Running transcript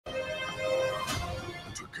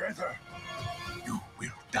together, you will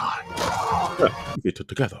die.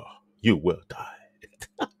 Together, you will die.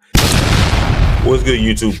 What's good,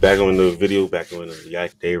 YouTube? Back on the video, back on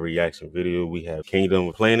the day reaction video. We have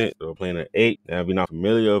Kingdom Planet or Planet 8. Now, if you're not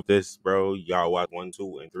familiar with this, bro, y'all watch 1,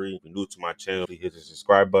 2, and 3. If you're new to my channel, please hit the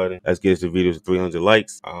subscribe button. Let's get this video to 300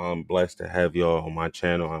 likes. I'm blessed to have y'all on my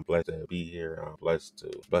channel. I'm blessed to be here. I'm blessed to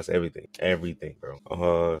bless everything,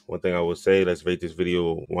 bro. One thing I would say, let's rate this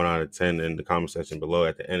video 1 out of 10 in the comment section below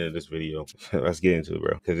at the end of this video. Let's get into it,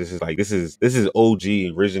 bro. Because this is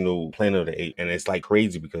OG original Planet of the 8, and it's like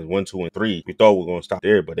crazy because 1, 2, and 3, we thought we were gonna stop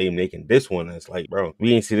there, but they making this one. That's like, bro,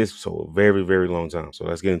 we ain't see this for a very, very long time. So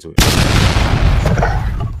let's get into it.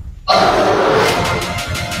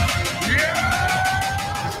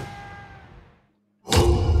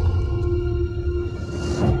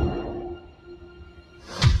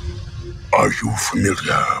 Are you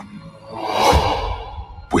familiar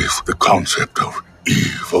with the concept of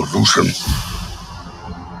evolution?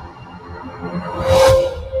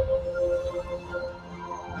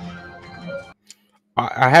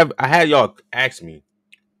 I had y'all ask me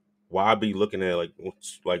why I be looking at like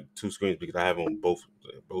two screens, because I have on both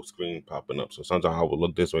screens popping up. So sometimes I will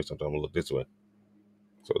look this way, sometimes I will look this way.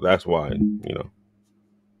 So that's why, you know,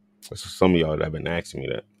 some of y'all that have been asking me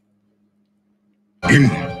that. In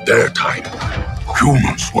their time,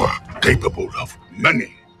 humans were capable of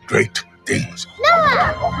many great things.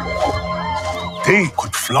 They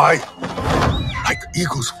could fly like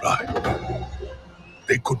eagles fly.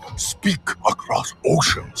 They could speak across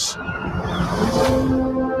oceans.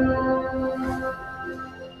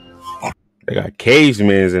 They got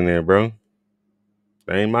cavemans in there, bro.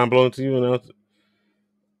 That ain't mind blowing to you? You know?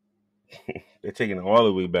 They're taking it all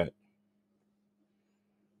the way back.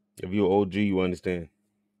 If you're OG, you understand.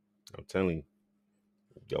 I'm telling you.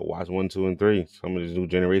 Yo, watch 1, 2, and 3. Some of this new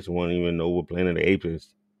generation won't even know what Planet of the Apes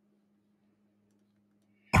is.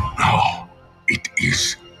 Now it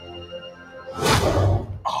is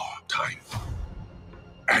our time.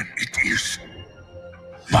 And it is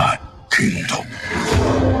my kingdom.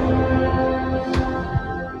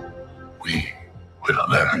 We will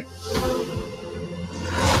learn.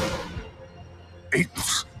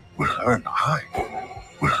 Apes will learn. I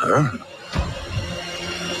will learn.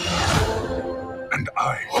 And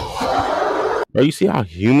I. Bro, you see how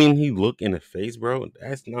human he look in the face, bro?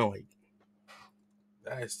 That's not like...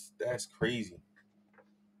 That's crazy.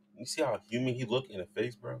 You see how human he look in the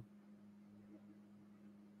face, bro?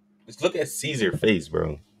 Just look at Caesar's face,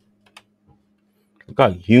 bro. Look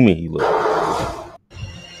how human he look.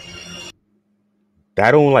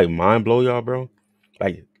 That don't like mind blow y'all, bro?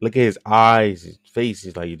 Like, look at his eyes, his face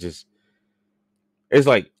is like, it's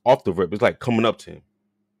like off the rip. It's like coming up to him.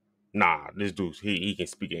 Nah, this dude, he can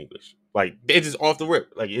speak English. Like, it's just off the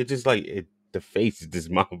rip. Like, it's just like, the face is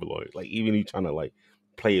just mind blowing. Like, even you trying to like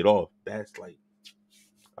play it off, that's like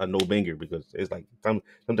a no banger, because it's like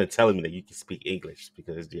something telling me that you can speak English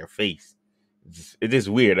because it's your face. It's just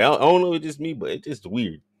weird. I don't know if it's just me, but it's just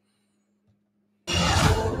weird.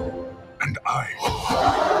 And I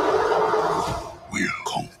will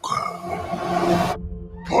conquer.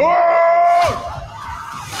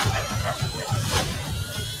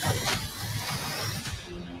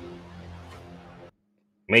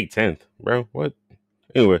 May 10th, bro. What?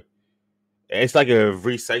 Anyway, it's like a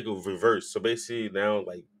recycled reverse. So basically now,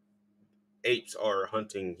 like, apes are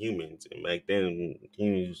hunting humans, and back then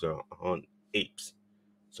humans are on apes.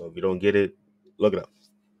 So if you don't get it, look it up.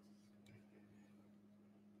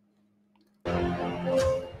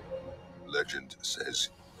 Legend says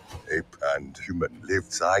ape and human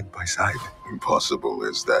lived side by side. Impossible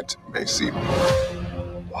as that may seem.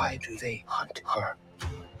 Why do they hunt her?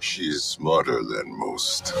 She's smarter than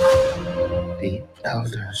most. The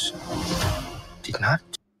elders did not.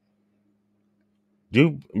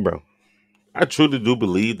 Bro, I truly do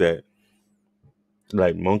believe that,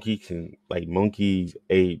 like, monkeys,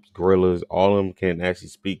 apes, gorillas, all of them can actually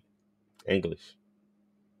speak English.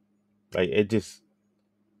 Like, it just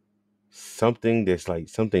something that's like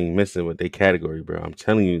something missing with their category, bro. I'm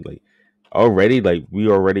telling you, like, already, like, we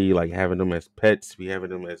already like having them as pets. We having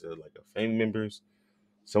them as a family members.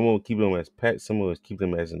 Someone will keep them as pets. Someone will keep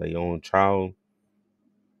them as their own child.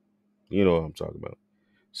 You know what I'm talking about.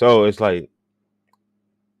 So it's like,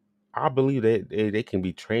 I believe that they can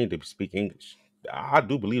be trained to speak English. I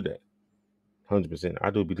do believe that. 100%.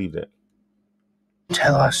 I do believe that.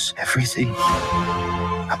 Tell us everything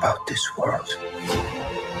about this world.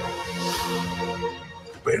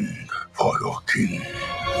 Bend for your king.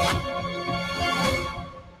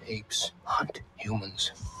 Apes hunt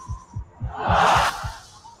humans.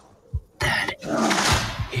 That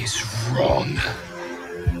is wrong.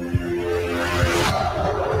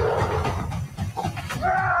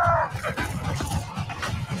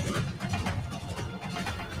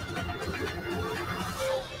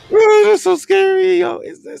 that's so scary, yo.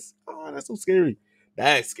 Is this? Oh, that's so scary.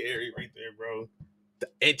 That's scary right there, bro. The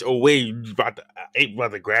inch away, you about to ape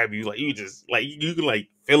about to grab you, like you just like you can like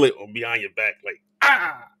feel it on behind your back,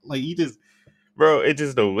 like you just, bro. It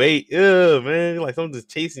just the weight, man. Like something's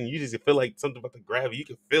chasing you, just feel like something about to grab you. You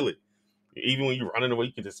can feel it, even when you're running away.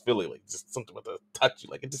 You can just feel it, like just something about to touch you,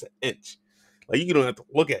 like it's just an inch. Like you don't have to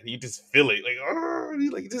look at it, you just feel it, like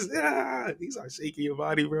you like just you start shaking your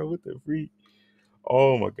body, bro. What the freak?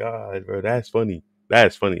 Oh my god, bro, that's funny.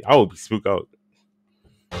 That's funny. I would be spooked out.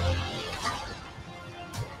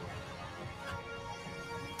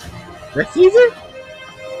 That's Caesar?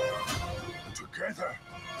 Together,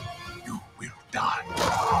 you will die.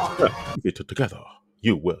 Yeah. If you took together,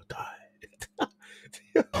 you will die.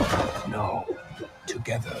 No,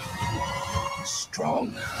 together,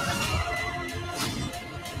 strong.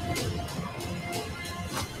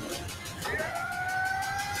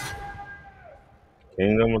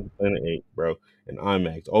 Kingdom of the Planet 8, bro. And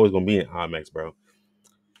IMAX. Always gonna be in IMAX, bro.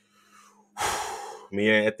 Me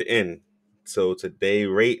at the end. So today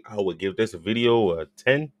rate, I would give this a video a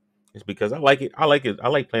 10. It's because I like it. I like it. I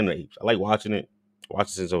like playing the apes. I like watching it.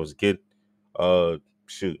 Watched it since I was a kid.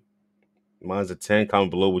 Shoot. Mine's a 10. Comment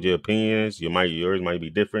below with your opinions. Yours might be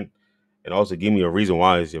different. And also give me a reason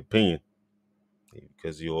why it's your opinion.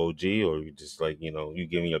 Because you're OG, or you just like, you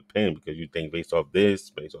give me a opinion because you think based off this,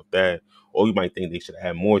 based off that, or you might think they should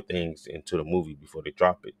add more things into the movie before they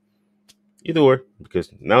drop it. Either way,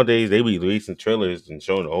 because nowadays they be releasing trailers and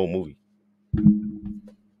showing the whole movie.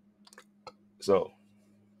 So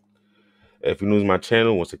if you're new to my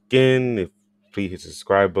channel, once again, please hit the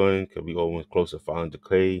subscribe button because we almost close to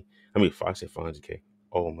 500K. I said 500K.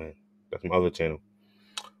 Oh man, that's my other channel.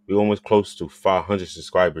 We almost close to 500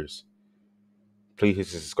 subscribers. Please hit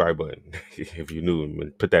the subscribe button if you're new,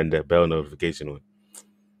 and put that bell notification on.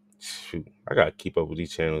 Shoot, I gotta keep up with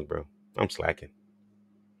these channels, bro. I'm slacking.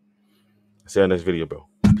 See you in the next video, bro.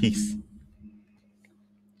 Peace.